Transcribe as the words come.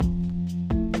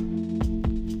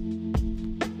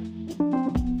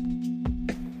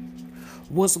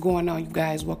What's going on, you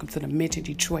guys? Welcome to the Mentor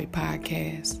Detroit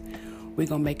podcast. We're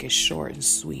going to make it short and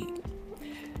sweet.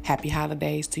 Happy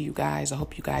holidays to you guys. I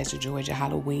hope you guys enjoyed your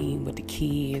Halloween with the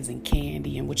kids and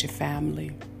candy and with your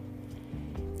family.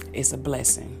 It's a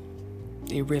blessing.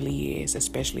 It really is,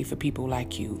 especially for people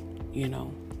like you,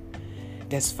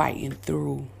 that's fighting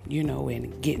through,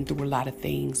 and getting through a lot of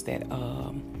things that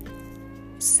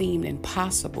seemed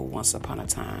impossible once upon a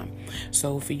time.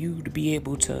 So for you to be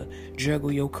able to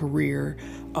juggle your career,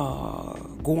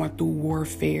 going through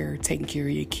warfare, taking care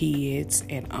of your kids,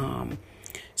 and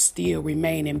still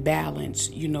remain in balance,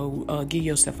 give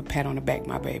yourself a pat on the back,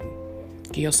 my baby.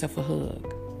 Give yourself a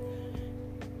hug.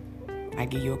 I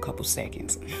give you a couple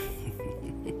seconds.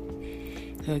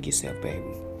 Hug yourself, baby.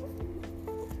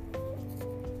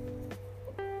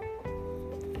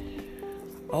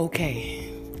 Okay.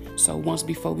 So once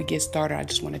before we get started, I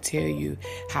just want to tell you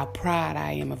how proud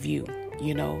I am of you,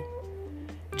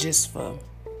 just for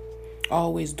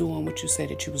always doing what you said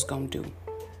that you was going to do.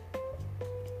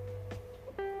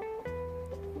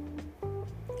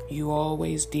 You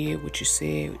always did what you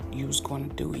said you was going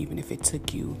to do, even if it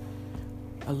took you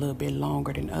a little bit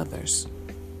longer than others.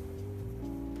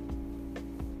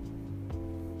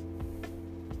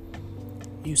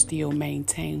 You still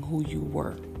maintain who you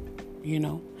were,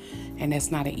 and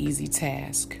that's not an easy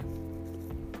task.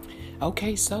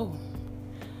 Okay, so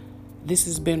this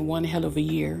has been one hell of a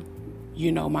year.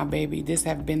 My baby, this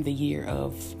have been the year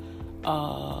of,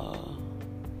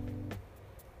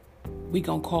 we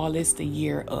gonna call this the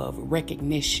year of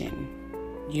recognition,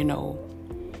 the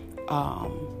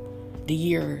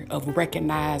year of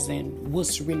recognizing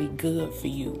what's really good for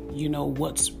you,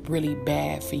 what's really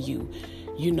bad for you,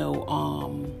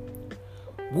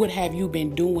 what have you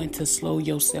been doing to slow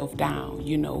yourself down?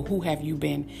 Who have you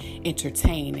been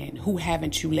entertaining? Who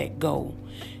haven't you let go?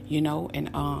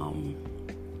 And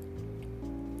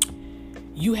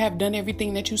you have done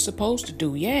everything that you're supposed to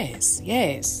do. Yes.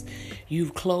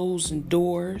 You've closed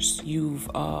doors. You've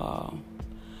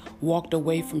walked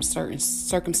away from certain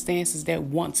circumstances that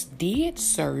once did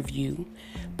serve you,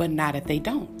 but now that they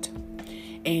don't.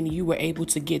 And you were able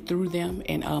to get through them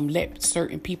and let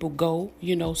certain people go,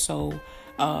 so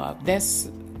that's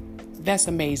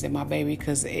amazing, my baby,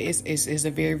 because it's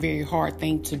a very, very hard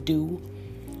thing to do,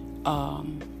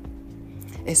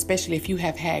 especially if you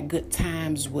have had good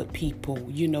times with people.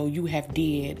 You have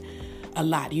did a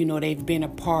lot. They've been a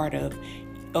part of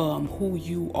who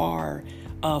you are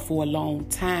for a long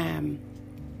time,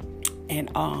 and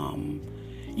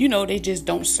they just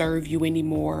don't serve you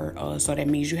anymore. So that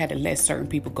means you had to let certain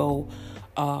people go.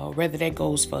 Whether that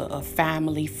goes for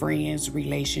family, friends,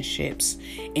 relationships,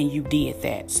 and you did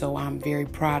that. So I'm very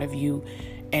proud of you.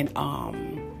 And I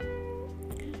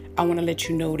want to let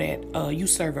you know that you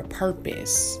serve a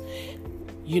purpose.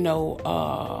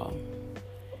 Not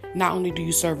only do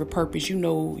you serve a purpose,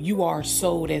 you are a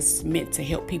soul that's meant to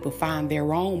help people find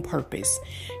their own purpose,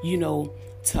 to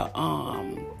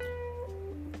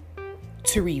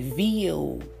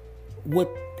reveal what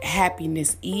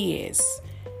happiness is.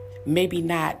 Maybe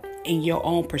not in your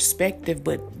own perspective,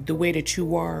 but the way that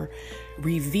you are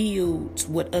revealed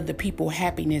what other people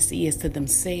happiness is to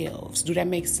themselves. Do that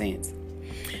make sense?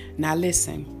 Now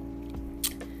listen,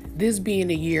 this being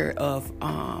a year of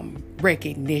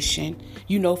recognition,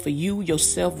 for you,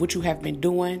 yourself, what you have been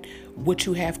doing, what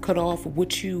you have cut off,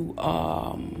 what you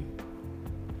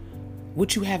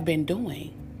have been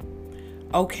doing.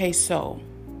 Okay, so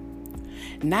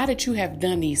now that you have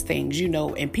done these things,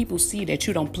 and people see that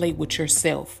you don't play with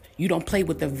yourself, you don't play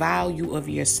with the value of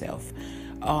yourself.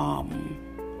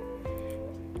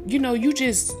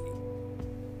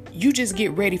 You just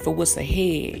get ready for what's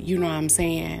ahead. You know what I'm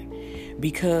saying?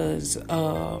 Because,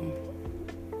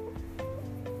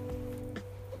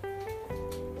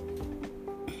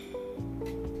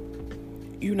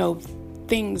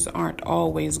 things aren't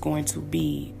always going to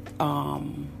be,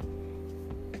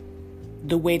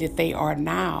 the way that they are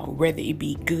now, whether it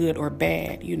be good or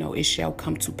bad, it shall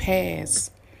come to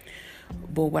pass.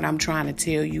 But what I'm trying to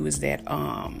tell you is that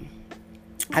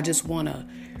I just want to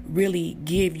really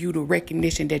give you the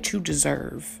recognition that you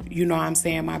deserve. You know what I'm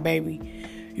saying, my baby?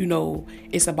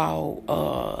 It's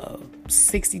about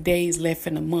 60 days left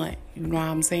in the month. You know what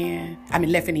I'm saying?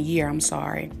 Left in a year, I'm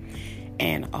sorry.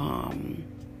 And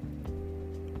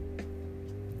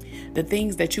the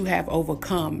things that you have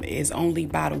overcome is only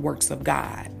by the works of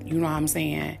God. You know what I'm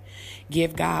saying?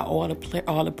 Give God all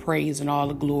the praise and all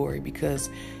the glory, because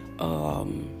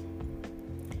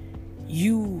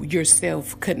you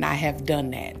yourself could not have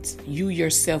done that. You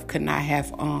yourself could not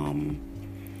have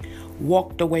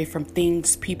walked away from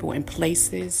things, people, and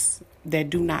places that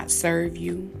do not serve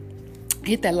you.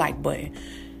 hit that like button.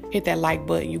 Hit that like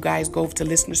button. You guys go over to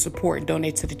listener support and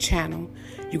donate to the channel.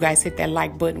 You guys hit that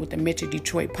like button with the Metro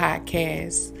Detroit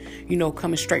podcast.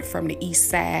 Coming straight from the east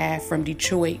side, from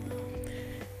Detroit.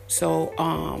 So,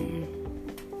 I'm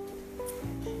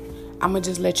going to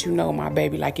just let you know, my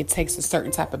baby, like it takes a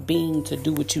certain type of being to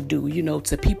do what you do.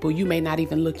 To people, you may not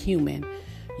even look human,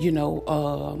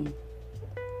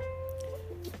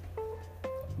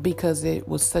 because it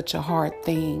was such a hard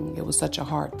thing. It was such a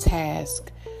hard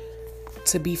task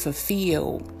to be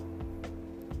fulfilled.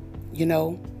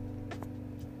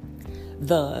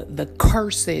 The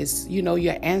curses,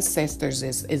 your ancestors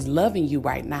is loving you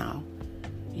right now.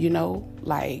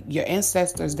 Like your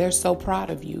ancestors, they're so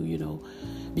proud of you,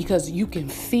 because you can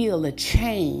feel the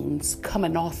chains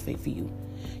coming off of you.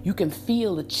 You can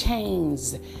feel the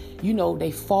chains,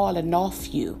 they falling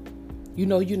off you.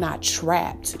 You're not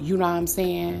trapped. You know what I'm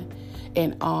saying?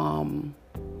 And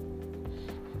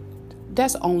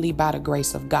that's only by the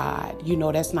grace of God.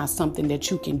 That's not something that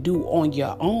you can do on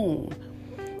your own.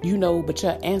 But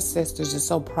your ancestors are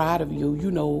so proud of you,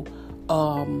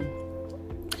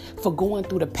 for going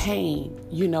through the pain,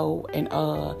 and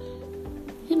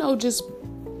just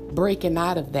breaking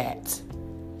out of that.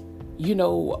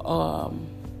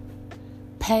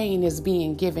 Pain is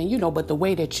being given, but the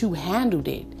way that you handled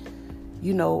it,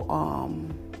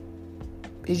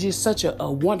 is just such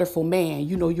a wonderful man.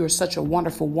 You're such a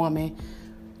wonderful woman.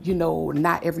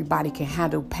 Not everybody can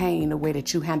handle pain the way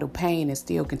that you handle pain and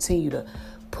still continue to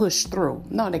push through.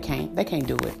 No, they can't. They can't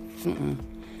do it.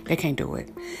 They can't do it.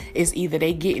 It's either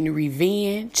they getting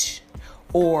revenge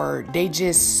or they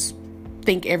just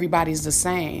think everybody's the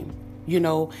same,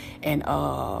 and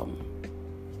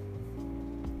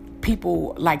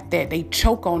people like that, they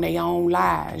choke on their own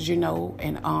lies, and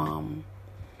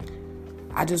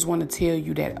I just want to tell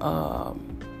you that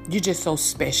you're just so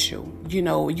special,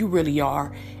 you really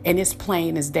are, and it's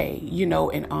plain as day,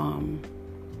 and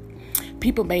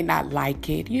people may not like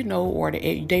it, or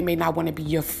they may not want to be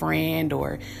your friend,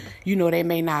 or they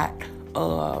may not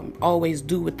always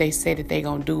do what they say that they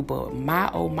gonna do, but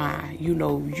my oh my,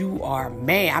 you are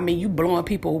man. I mean, you blowing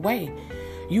people away.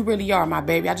 You really are, my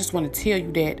baby. I just want to tell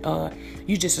you that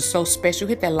you just are so special.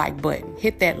 Hit that like button.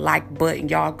 Hit that like button.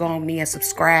 Y'all go on in and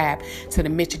subscribe to the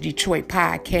Metro Detroit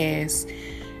podcast.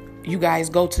 You guys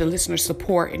go to the listener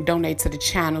support and donate to the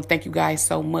channel. Thank you guys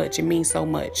so much. It means so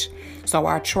much. So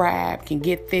our tribe can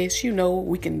get this,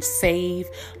 we can save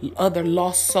other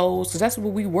lost souls. Because that's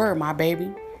what we were, my baby.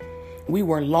 We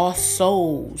were lost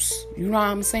souls. You know what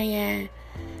I'm saying?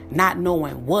 Not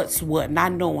knowing what's what,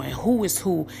 not knowing who is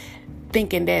who,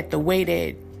 thinking that the way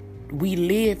that we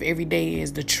live every day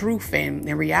is the truth. And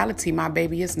in reality, my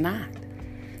baby, it's not.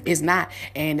 It's not.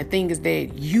 And the thing is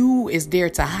that you is there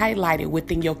to highlight it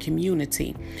within your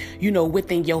community,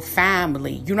 within your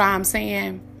family. You know what I'm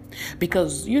saying?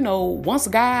 Because, once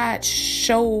God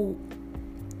show,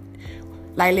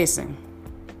 like, listen,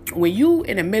 when you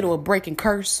in the middle of breaking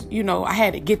curse, I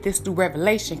had to get this through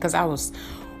revelation because I was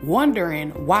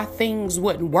wondering why things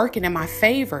wasn't working in my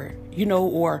favor,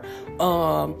 or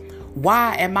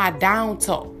why am I down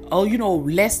to,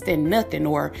 less than nothing,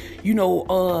 or,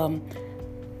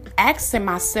 asking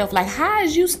myself, like, how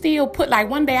is you still like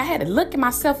one day I had to look at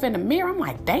myself in the mirror. I'm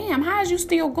like, damn, how is you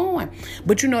still going?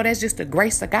 But that's just the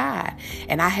grace of God.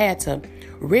 And I had to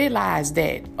realize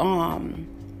that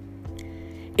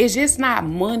it's just not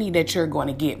money that you're going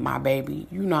to get, my baby.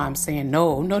 You know what I'm saying?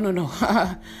 No.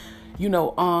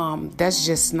 That's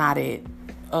just not it.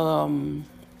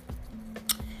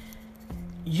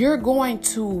 You're going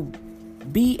to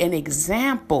be an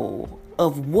example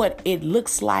of what it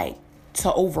looks like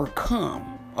to overcome.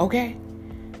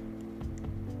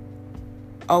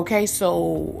 Okay,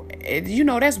 so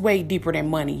that's way deeper than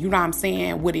money. You know what I'm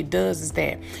saying? What it does is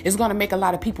that it's going to make a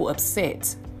lot of people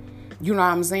upset. You know what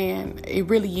I'm saying? It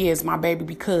really is, my baby,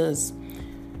 because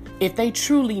if they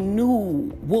truly knew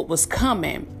what was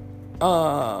coming,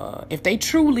 if they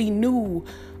truly knew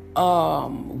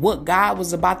what God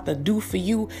was about to do for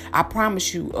you, I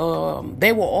promise you,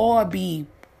 they will all be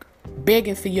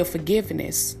begging for your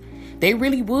forgiveness. They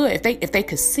really would. If they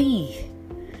could see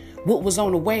what was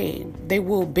on the way, they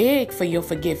will beg for your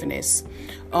forgiveness.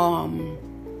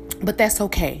 But that's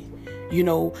okay.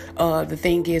 The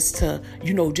thing is to,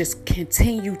 just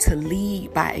continue to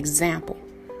lead by example.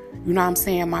 You know what I'm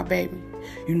saying, my baby?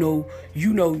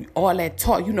 All that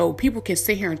talk, people can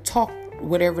sit here and talk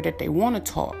whatever that they want to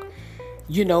talk,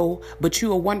 but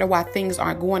you'll wonder why things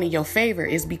aren't going in your favor.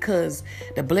 Is because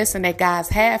the blessing that God's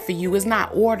had for you is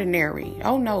not ordinary.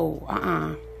 Oh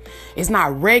no, It's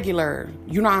not regular.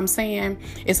 You know what I'm saying?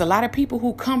 It's a lot of people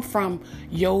who come from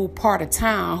your part of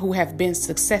town who have been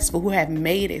successful, who have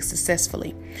made it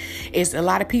successfully. It's a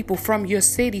lot of people from your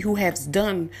city who have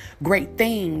done great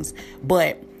things,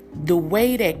 but the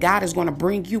way that God is going to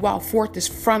bring you out forth in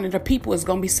front of the people is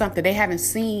going to be something they haven't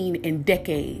seen in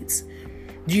decades.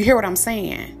 Do you hear what I'm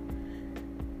saying?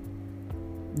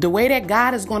 The way that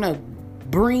God is going to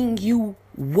bring you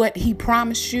what he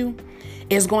promised you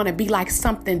is going to be like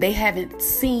something they haven't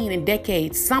seen in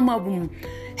decades. Some of them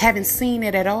haven't seen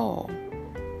it at all.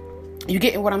 You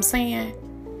getting what I'm saying?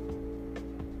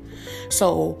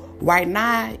 So right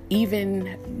now,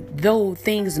 even though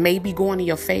things may be going in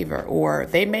your favor or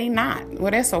they may not,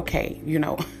 well, that's okay. You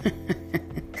know,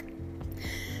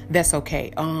 that's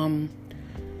okay.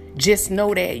 Just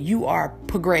know that you are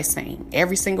progressing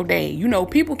every single day. You know,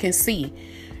 people can see,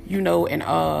 you know,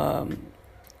 and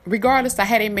regardless of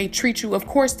how they may treat you, of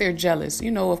course they're jealous.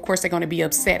 You know, of course they're going to be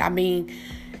upset. I mean,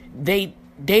 they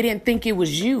didn't think it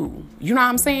was you. You know what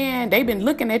I'm saying? They've been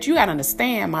looking at you. You got to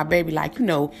understand, my baby, like, you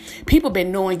know, people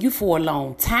been knowing you for a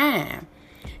long time.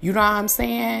 You know what I'm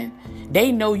saying?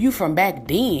 They know you from back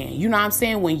then. You know what I'm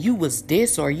saying? When you was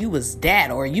this or you was that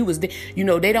or you was this. You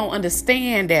know, they don't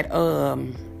understand that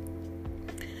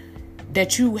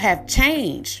that you have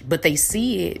changed, but they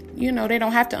see it. You know, they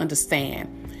don't have to understand.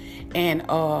 And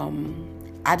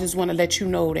I just want to let you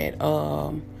know that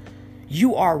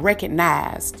you are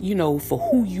recognized, you know, for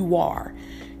who you are,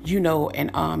 you know,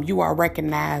 and you are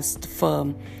recognized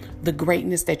for the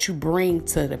greatness that you bring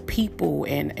to the people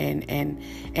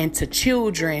and to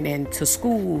children and to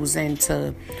schools and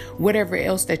to whatever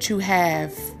else that you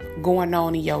have going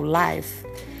on in your life.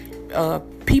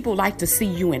 People like to see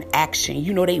you in action.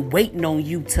 You know, they waiting on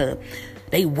you to,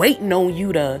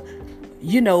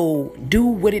 you know, do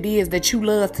what it is that you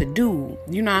love to do.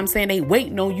 You know what I'm saying? They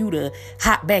waiting on you to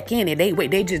hop back in it. They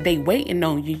waiting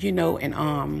on you, you know,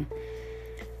 and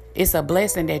it's a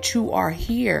blessing that you are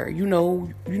here. You know,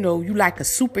 you like a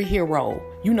superhero.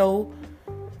 You know,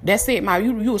 that's it, you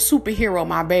a superhero,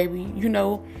 my baby. You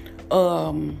know,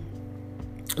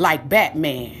 like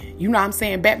Batman. You know what I'm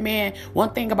saying? Batman,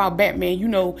 one thing about Batman, you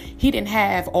know, he didn't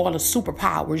have all the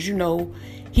superpowers, you know.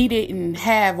 He didn't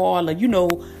have all the, you know,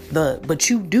 but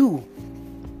you do.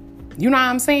 You know what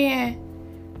I'm saying?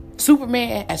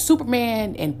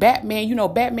 Superman and Batman, you know,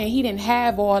 Batman, he didn't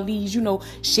have all these, you know,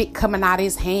 shit coming out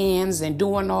his hands and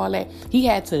doing all that. He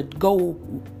had to go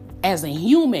as a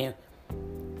human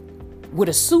with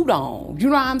a suit on. You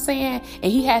know what I'm saying?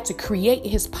 And he had to create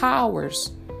his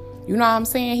powers. You know what I'm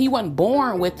saying? He wasn't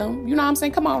born with them. You know what I'm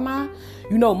saying? Come on now.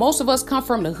 You know, most of us come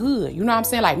from the hood. You know what I'm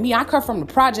saying? Like me, I come from the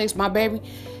projects, my baby.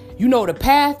 You know, the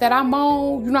path that I'm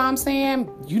on, you know what I'm saying?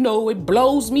 You know, it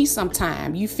blows me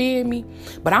sometimes. You feel me?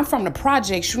 But I'm from the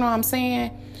projects, you know what I'm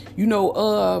saying? You know,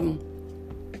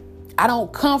 I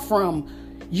don't come from,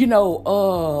 you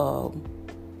know,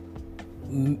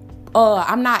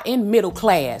 I'm not in middle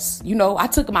class. You know, I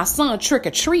took my son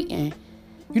trick-or-treating.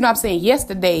 You know what I'm saying?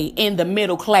 Yesterday in the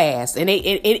middle class, and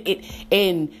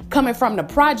and coming from the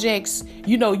projects,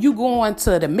 you know, you going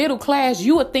to the middle class,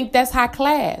 you would think that's high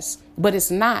class, but it's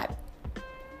not.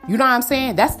 You know what I'm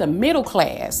saying? That's the middle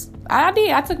class.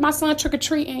 I took my son trick or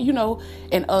treating, you know,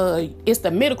 and it's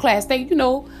the middle class thing, you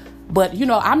know, but you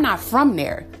know, I'm not from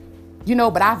there, you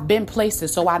know, but I've been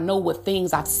places, so I know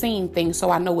I've seen things, so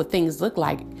I know what things look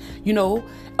like, you know.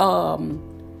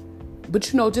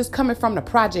 But, you know, just coming from the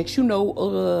projects, you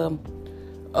know,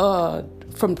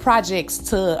 from projects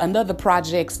to another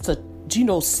projects to, you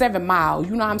know, 7 Mile,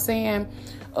 you know what I'm saying?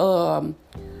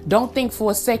 Don't think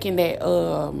for a second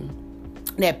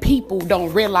that people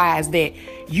don't realize that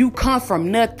you come from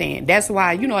nothing. That's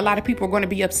why, you know, a lot of people are going to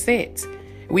be upset.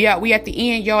 We at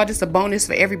the end, y'all. This is a bonus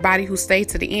for everybody who stayed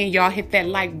to the end. Y'all hit that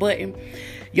like button.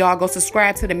 Y'all go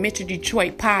subscribe to the Mitchell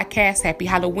Detroit podcast. Happy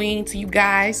Halloween to you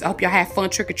guys. I hope y'all had fun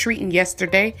trick-or-treating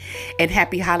yesterday. And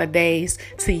happy holidays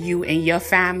to you and your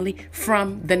family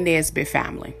from the Nesbitt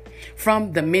family.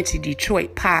 From the Mitchell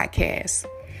Detroit podcast.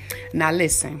 Now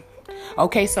listen.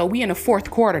 Okay, so we in the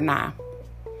fourth quarter now.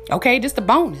 Okay, just a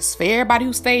bonus for everybody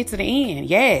who stayed to the end.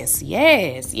 Yes,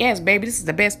 baby. This is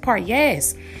the best part.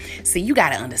 Yes. See, you got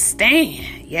to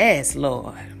understand. Yes,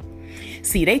 Lord.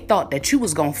 See, they thought that you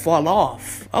was going to fall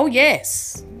off. Oh,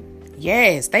 yes.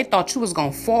 Yes, they thought you was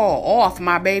going to fall off,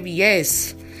 my baby.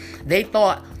 Yes. They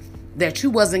thought that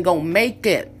you wasn't going to make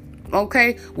it.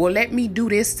 Okay, well, let me do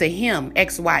this to him,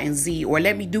 X, Y, and Z, or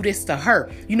let me do this to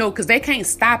her, you know, because they can't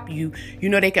stop you. You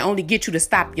know, they can only get you to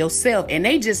stop yourself. And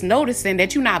they just noticing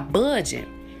that you're not budging.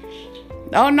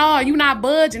 Oh, no, you not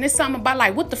budging. It's something about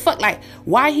like, what the fuck? Like,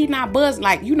 why he not budging?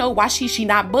 Like, you know, why she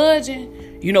not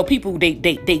budging? You know, people, they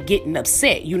getting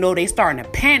upset. You know, they starting to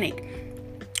panic.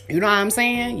 You know what I'm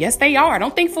saying? Yes, they are.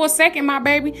 Don't think for a second, my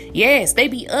baby. Yes, they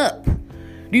be up.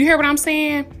 Do you hear what I'm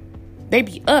saying? They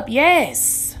be up.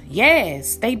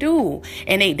 Yes, they do.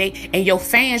 And and your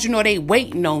fans, you know, they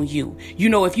waiting on you. You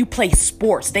know, if you play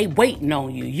sports, they waiting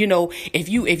on you. You know, if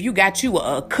you got you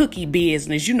a cookie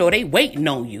business, you know, they waiting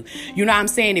on you. You know what I'm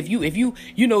saying? If you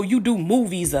know, you do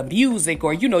movies or music,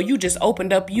 or, you know, you just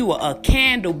opened up you a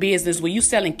candle business where you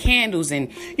selling candles and,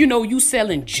 you know, you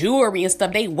selling jewelry and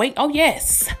stuff, they wait. Oh,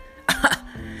 yes.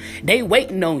 They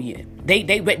waiting on you.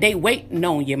 They waiting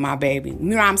on you, my baby. You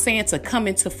know what I'm saying? To come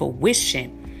into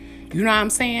fruition. You know what I'm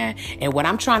saying? And what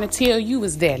I'm trying to tell you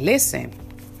is that, listen,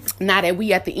 now that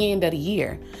we at the end of the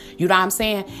year, you know what I'm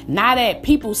saying? Now that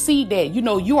people see that, you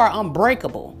know, you are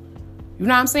unbreakable. You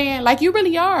know what I'm saying? Like, you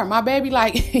really are, my baby.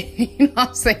 Like, you know what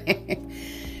I'm saying?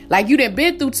 Like, you done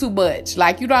been through too much.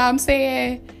 Like, you know what I'm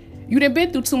saying? You done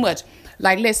been through too much.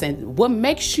 Like, listen, what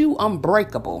makes you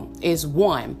unbreakable is,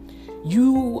 one,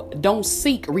 you don't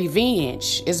seek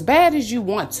revenge as bad as you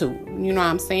want to. You know what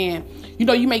I'm saying? You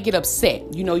know, you may get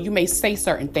upset. You know, you may say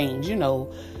certain things, you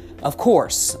know, of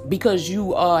course, because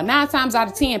you 9 times out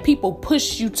of 10 people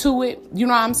push you to it. You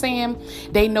know what I'm saying?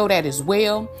 They know that as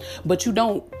well. But you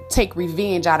don't take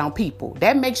revenge out on people.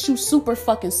 That makes you super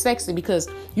fucking sexy because,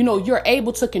 you know, you're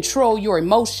able to control your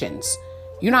emotions.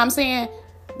 You know what I'm saying?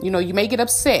 You know, you may get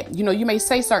upset. You know, you may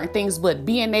say certain things, but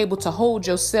being able to hold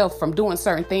yourself from doing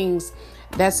certain things,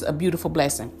 that's a beautiful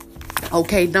blessing.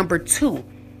 Okay, number 2.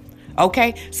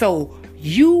 Okay, so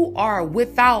you are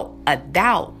without a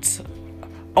doubt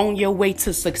on your way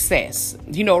to success.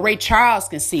 You know, Ray Charles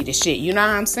can see the shit. You know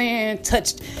what I'm saying?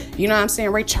 Touched. You know what I'm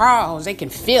saying? Ray Charles, they can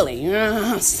feel it. You know what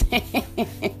I'm saying?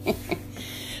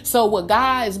 So what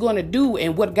God is going to do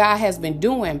and what God has been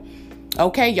doing.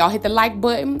 Okay, y'all hit the like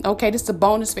button. Okay, this is a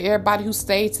bonus for everybody who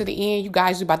stayed to the end. You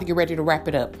guys are about to get ready to wrap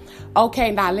it up.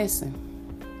 Okay, now listen.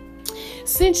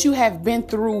 Since you have been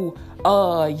through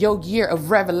your year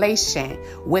of revelation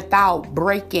without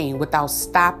breaking, without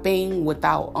stopping,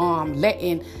 without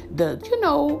letting the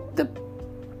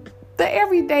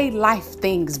everyday life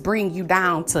things bring you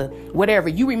down to whatever,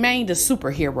 you remained a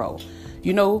superhero.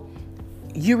 You know,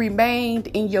 you remained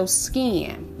in your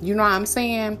skin. You know what I'm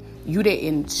saying? You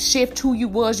didn't shift who you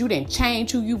was. You didn't change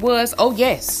who you was. Oh,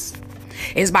 yes.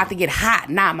 It's about to get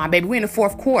hot now, my baby. We're in the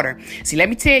 4th quarter. See, let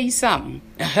me tell you something.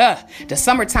 The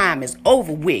summertime is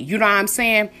over with. You know what I'm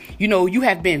saying? You know, you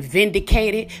have been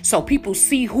vindicated. So people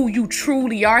see who you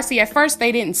truly are. See, at first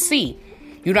they didn't see.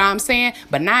 You know what I'm saying?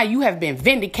 But now you have been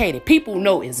vindicated. People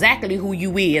know exactly who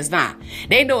you is now.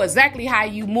 They know exactly how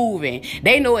you moving.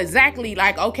 They know exactly,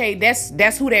 like, okay,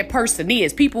 that's who that person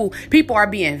is. People are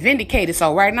being vindicated.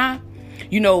 So right now,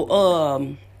 you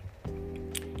know,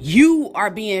 you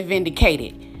are being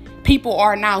vindicated. People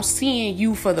are now seeing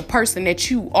you for the person that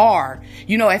you are.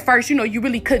 You know, at first, you know, you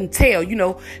really couldn't tell. You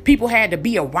know, people had to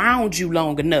be around you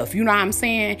long enough. You know what I'm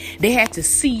saying? They had to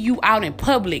see you out in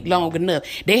public long enough.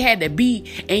 They had to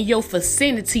be in your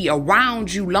vicinity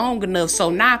around you long enough.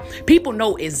 So now people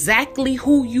know exactly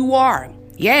who you are.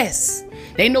 Yes,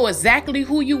 they know exactly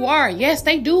who you are. Yes,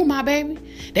 they do, my baby.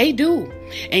 They do.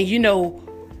 And, you know,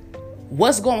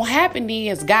 what's going to happen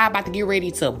is God about to get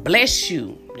ready to bless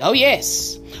you. Oh,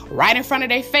 yes. Right in front of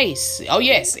their face. Oh,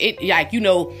 yes. It, like, you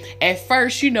know, at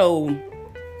first, you know,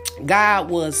 God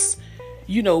was,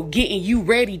 you know, getting you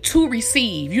ready to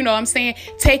receive. You know what I'm saying?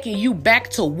 Taking you back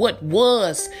to what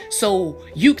was, so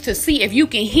you to see if you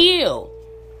can heal.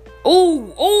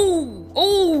 Ooh.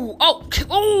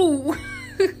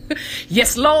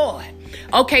 Yes, Lord.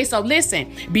 Okay, so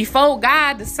listen, before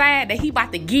God decide that he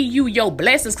about to give you your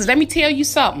blessings, because let me tell you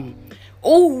something.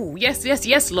 Oh,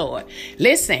 yes, Lord.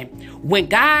 Listen, when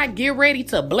God get ready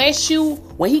to bless you,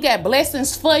 when he got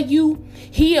blessings for you,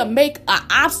 he'll make an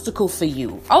obstacle for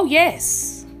you. Oh,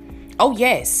 yes.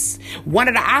 One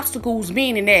of the obstacles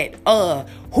meaning that,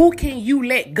 who can you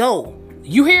let go?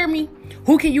 You hear me?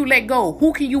 Who can you let go?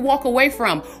 Who can you walk away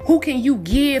from? Who can you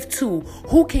give to?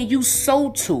 Who can you sow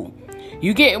to?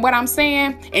 You get what I'm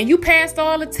saying? And you passed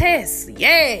all the tests.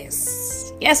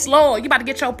 Yes, Lord. You about to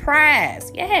get your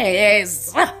prize.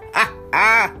 Yes.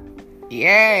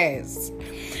 Yes.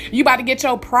 You about to get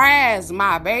your prize,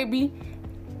 my baby.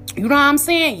 You know what I'm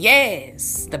saying?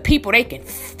 Yes. The people, they can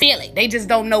feel it. They just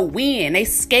don't know when. They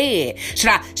scared. Should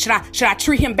I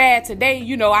treat him bad today?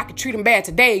 You know, I can treat him bad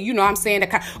today. You know what I'm saying?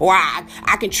 Or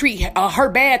I can treat her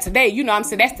bad today. You know what I'm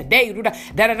saying? That's today. You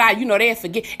know, they'll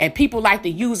forget. And people like to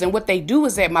use, and what they do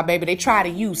is that, my baby, they try to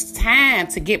use time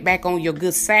to get back on your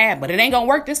good side. But it ain't going to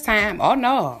work this time. Oh,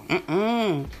 no.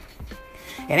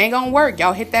 It ain't gonna work.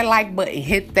 Y'all hit that like button.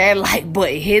 Hit that like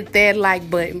button. Hit that like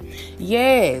button.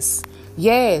 Yes.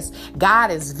 Yes,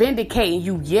 God is vindicating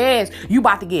you. Yes, you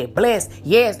about to get blessed.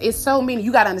 Yes, it's so many.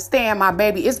 You got to understand, my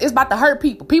baby. It's about to hurt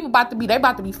people. People about to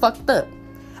be fucked up.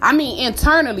 I mean,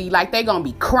 internally, like they gonna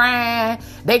be crying.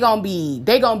 They gonna be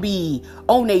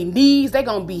on their knees. They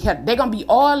gonna be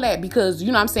all that because,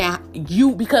 you know what I'm saying?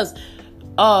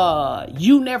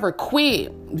 You never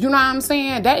quit. You know what I'm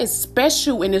saying? That is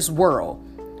special in this world.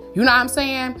 You know what I'm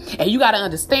saying? And you got to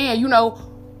understand, you know,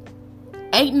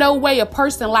 ain't no way a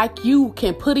person like you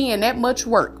can put in that much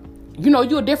work. You know,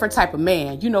 you're a different type of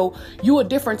man. You know, you're a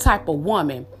different type of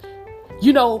woman.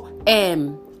 You know,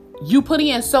 and you put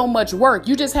in so much work.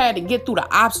 You just had to get through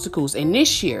the obstacles. And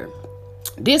this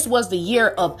was the year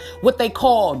of what they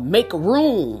call make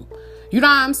room. You know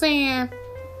what I'm saying?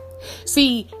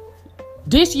 See,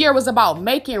 this year was about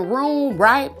making room,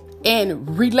 right?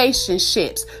 And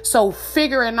relationships. So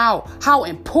figuring out how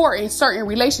important certain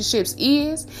relationships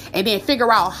is, and then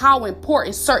figure out how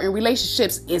important certain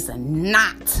relationships is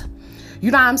not. You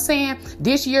know what I'm saying?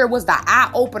 This year was the eye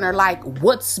opener, like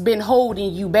what's been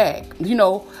holding you back. You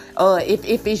know,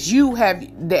 if it's you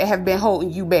that have been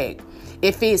holding you back,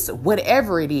 if it's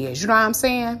whatever it is, you know what I'm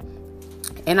saying?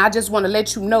 And I just want to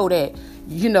let you know that,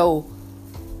 you know,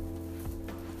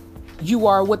 you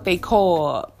are what they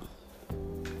call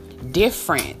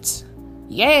different.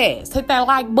 Yes, hit that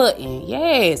like button.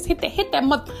 Yes, hit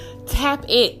that tap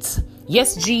it.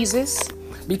 Yes, Jesus,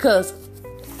 because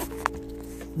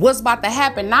what's about to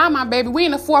happen now, my baby? We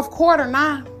in the fourth quarter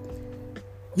now.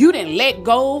 You didn't let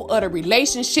go of the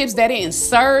relationships that didn't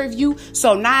serve you.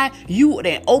 So now you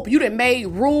didn't made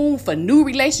room for new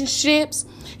relationships.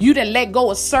 You didn't let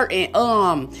go of certain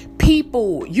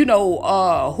people, you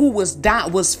know, who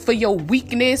was for your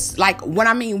weakness. Like when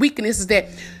I mean weakness is that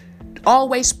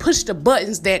always push the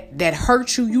buttons that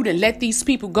hurt you. You didn't let these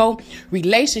people go.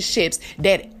 Relationships,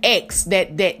 that ex,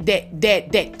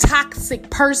 that toxic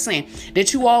person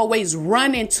that you always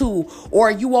run into, or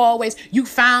you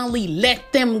finally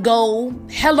let them go.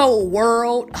 Hello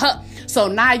world. So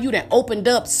now you done opened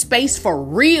up space for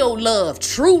real love,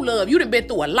 true love. You done been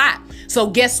through a lot. So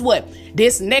guess what?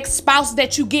 This next spouse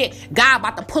that you get, God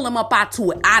about to pull them up out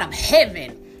of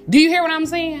heaven. Do you hear what I'm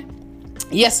saying?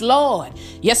 Yes, Lord.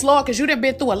 Yes, Lord, because you done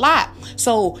been through a lot.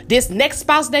 So this next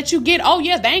spouse that you get, oh,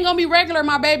 yes, they ain't going to be regular,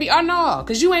 my baby. Oh, no,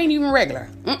 because you ain't even regular.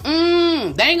 They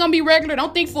ain't going to be regular.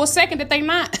 Don't think for a second that they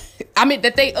not. I mean,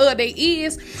 that they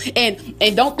is. And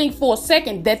don't think for a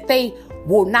second that they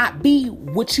will not be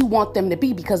what you want them to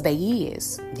be, because they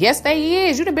is. Yes, they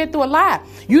is. You done been through a lot.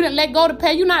 You done let go to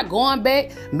pay. You not going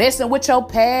back, messing with your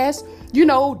past, you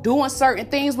know, doing certain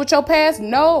things with your past.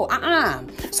 No,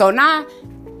 So now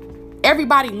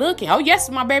everybody looking. Oh, yes,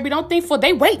 my baby. Don't think for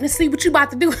they waiting to see what you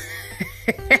about to do.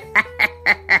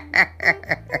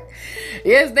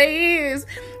 Yes, they is.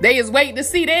 They is waiting to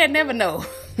see. They'll never know.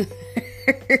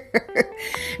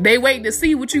 They waiting to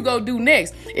see what you go do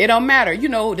next. It don't matter. You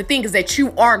know, the thing is that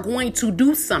you are going to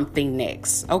do something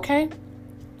next. Okay.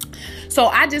 So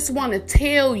I just want to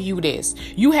tell you this.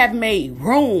 You have made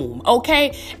room.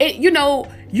 Okay. You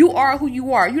know, you are who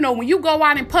you are. You know, when you go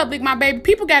out in public, my baby,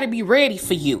 people got to be ready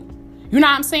for you. You know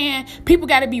what I'm saying? People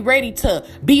got to be ready to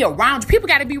be around you. People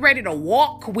got to be ready to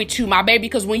walk with you, my baby.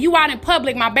 Because when you out in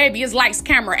public, my baby, it's lights,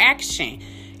 camera, action.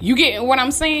 You get what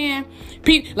I'm saying?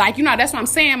 Like, you know, that's what I'm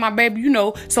saying, my baby, you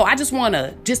know. So I just want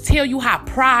to just tell you how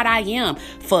proud I am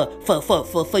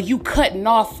for you cutting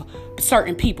off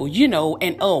certain people, you know,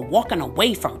 and walking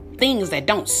away from things that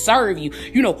don't serve you,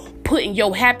 you know, putting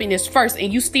your happiness first,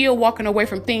 and you still walking away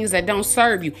from things that don't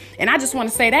serve you. And I just want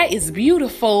to say that is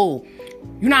beautiful.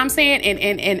 You know what I'm saying?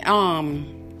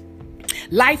 And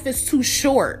life is too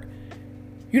short.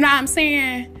 You know what I'm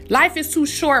saying? Life is too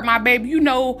short, my baby. You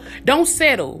know, don't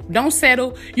settle.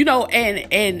 You know,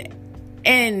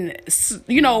 and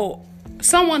you know,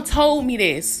 someone told me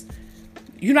this.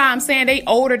 You know what I'm saying? They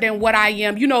older than what I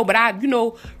am, you know, but I, you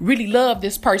know, really love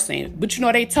this person. But, you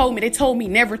know, they told me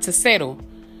never to settle.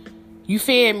 You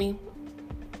feel me?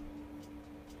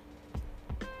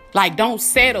 Like, don't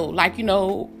settle. Like, you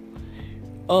know,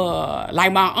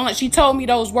 like my aunt, she told me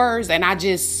those words, and I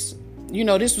just, you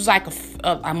know, this was like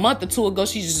a month or two ago.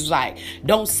 She just was like,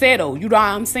 don't settle. You know what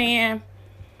I'm saying?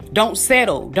 Don't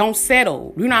settle. You know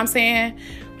what I'm saying?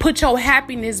 Put your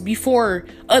happiness before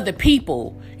other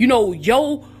people. You know,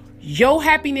 your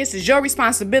happiness is your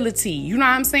responsibility. You know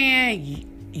what I'm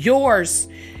saying? Yours,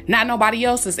 not nobody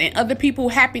else's. And other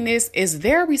people's happiness is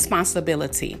their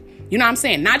responsibility. You know what I'm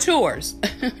saying? Not yours.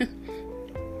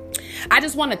 I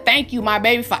just want to thank you, my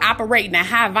baby, for operating at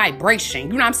high vibration.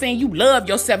 You know what I'm saying? You love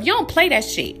yourself. You don't play that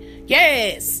shit. You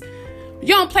Yes. You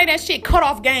don't play that shit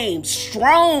cutoff game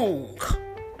strong.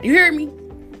 You hear me?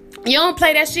 You don't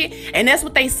play that shit. And that's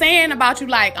what they saying about you.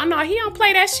 Like, oh no, he don't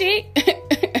play that shit.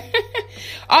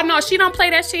 Oh no, she don't play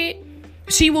that shit.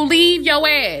 She will leave your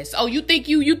ass. Oh, you think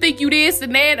you this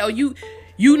and that, or you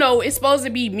know it's supposed to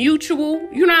be mutual.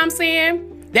 You know what I'm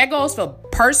saying? That goes for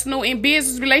personal and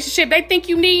business relationship. They think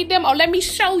you need them. Oh, let me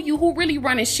show you who really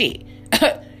running shit.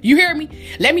 You hear me?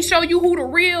 Let me show you who the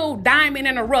real diamond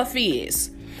in the rough is.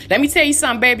 Let me tell you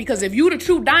something, baby, because if you the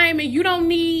true diamond, you don't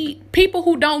need people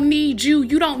who don't need you.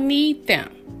 You don't need them.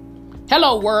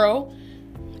 Hello, world.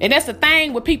 And that's the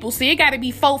thing with people. See, it got to be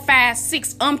 4, 5,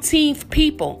 6 umpteenth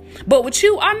people. But with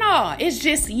you, oh no, it's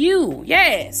just you.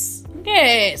 Yes.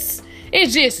 Yes.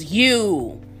 It's just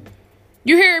you.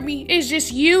 You hear me? It's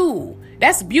just you.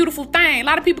 That's a beautiful thing. A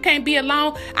lot of people can't be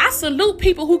alone. I salute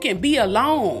people who can be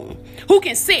alone, who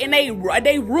can sit in they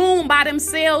room by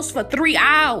themselves for 3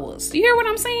 hours. You hear what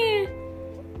I'm saying?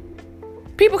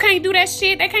 People can't do that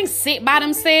shit. They can't sit by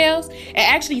themselves and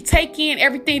actually take in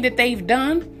everything that they've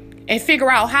done and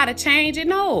figure out how to change it.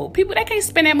 No, people, they can't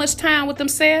spend that much time with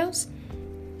themselves.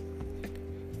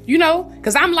 You know,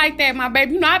 because I'm like that, my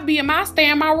baby. You know, I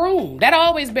stay in my room. That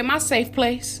always been my safe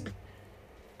place.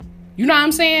 You know what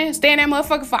I'm saying? Stay in that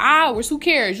motherfucker for hours. Who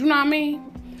cares? You know what I mean?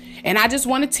 And I just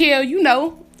want to tell you,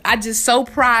 I just so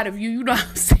proud of you. You know what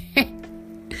I'm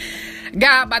saying?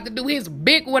 God about to do his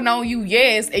big one on you,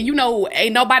 yes. And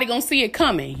ain't nobody gonna see it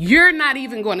coming. You're not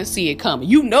even gonna see it coming.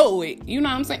 You know it. You know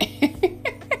what I'm saying?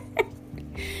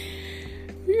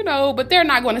 But they're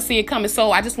not going to see it coming.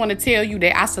 So I just want to tell you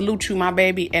that I salute you, my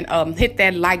baby, and hit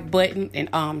that like button,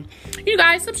 and you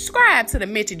guys subscribe to the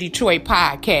Mental Detroit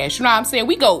podcast. You know what I'm saying?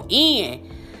 We go in.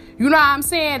 You know what I'm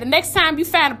saying? The next time you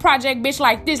find a project bitch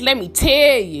like this, let me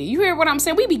tell you. You hear what I'm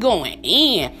saying? We be going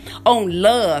in on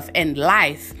love and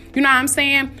life. You know what I'm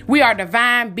saying? We are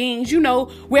divine beings.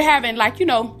 We're having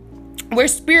we're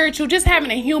spiritual, just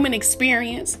having a human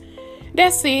experience.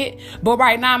 That's it. But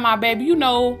right now, my baby,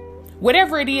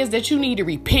 whatever it is that you need to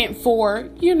repent for,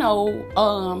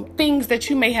 things that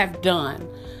you may have done,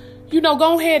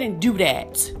 go ahead and do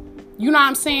that. You know what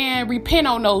I'm saying? Repent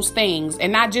on those things,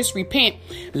 and not just repent,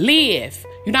 live.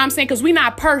 You know what I'm saying? Because we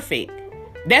not perfect.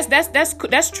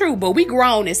 That's true, but we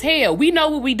grown as hell. We know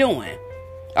what we doing.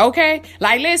 Okay?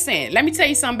 Like, listen, let me tell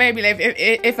you something, baby.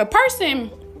 If a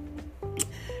person,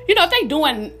 if they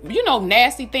doing,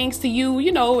 nasty things to you,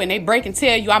 and they break and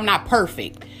tell you I'm not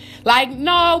perfect. Like,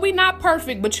 no, we not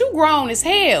perfect, but you grown as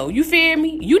hell. You feel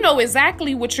me? You know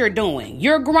exactly what you're doing.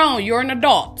 You're grown. You're an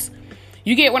adult.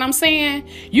 You get what I'm saying?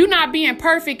 You not being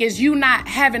perfect is you not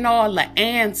having all the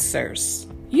answers.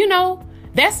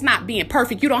 That's not being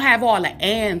perfect. You don't have all the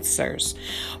answers.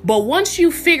 But once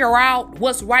you figure out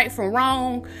what's right from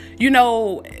wrong, it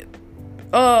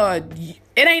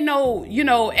ain't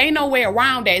no way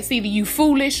around that. It's either you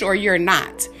foolish or you're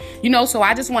not. So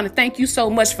I just want to thank you so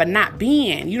much for not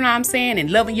being, you know what I'm saying,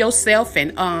 and loving yourself,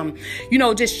 and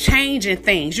just changing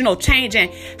things,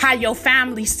 changing how your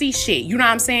family see shit. You know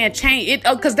what I'm saying? Change it,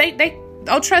 because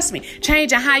trust me,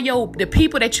 changing how the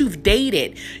people that you've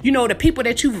dated, the people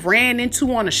that you've ran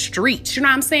into on the streets, you know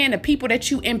what I'm saying, the people that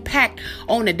you impact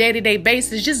on a day-to-day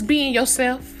basis, just being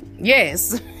yourself.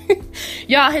 Yes.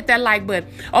 Y'all hit that like button.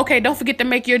 Okay, don't forget to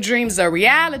make your dreams a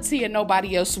reality, and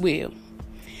nobody else will.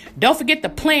 Don't forget to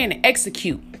plan and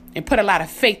execute, and put a lot of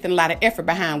faith and a lot of effort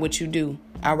behind what you do.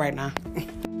 All right now.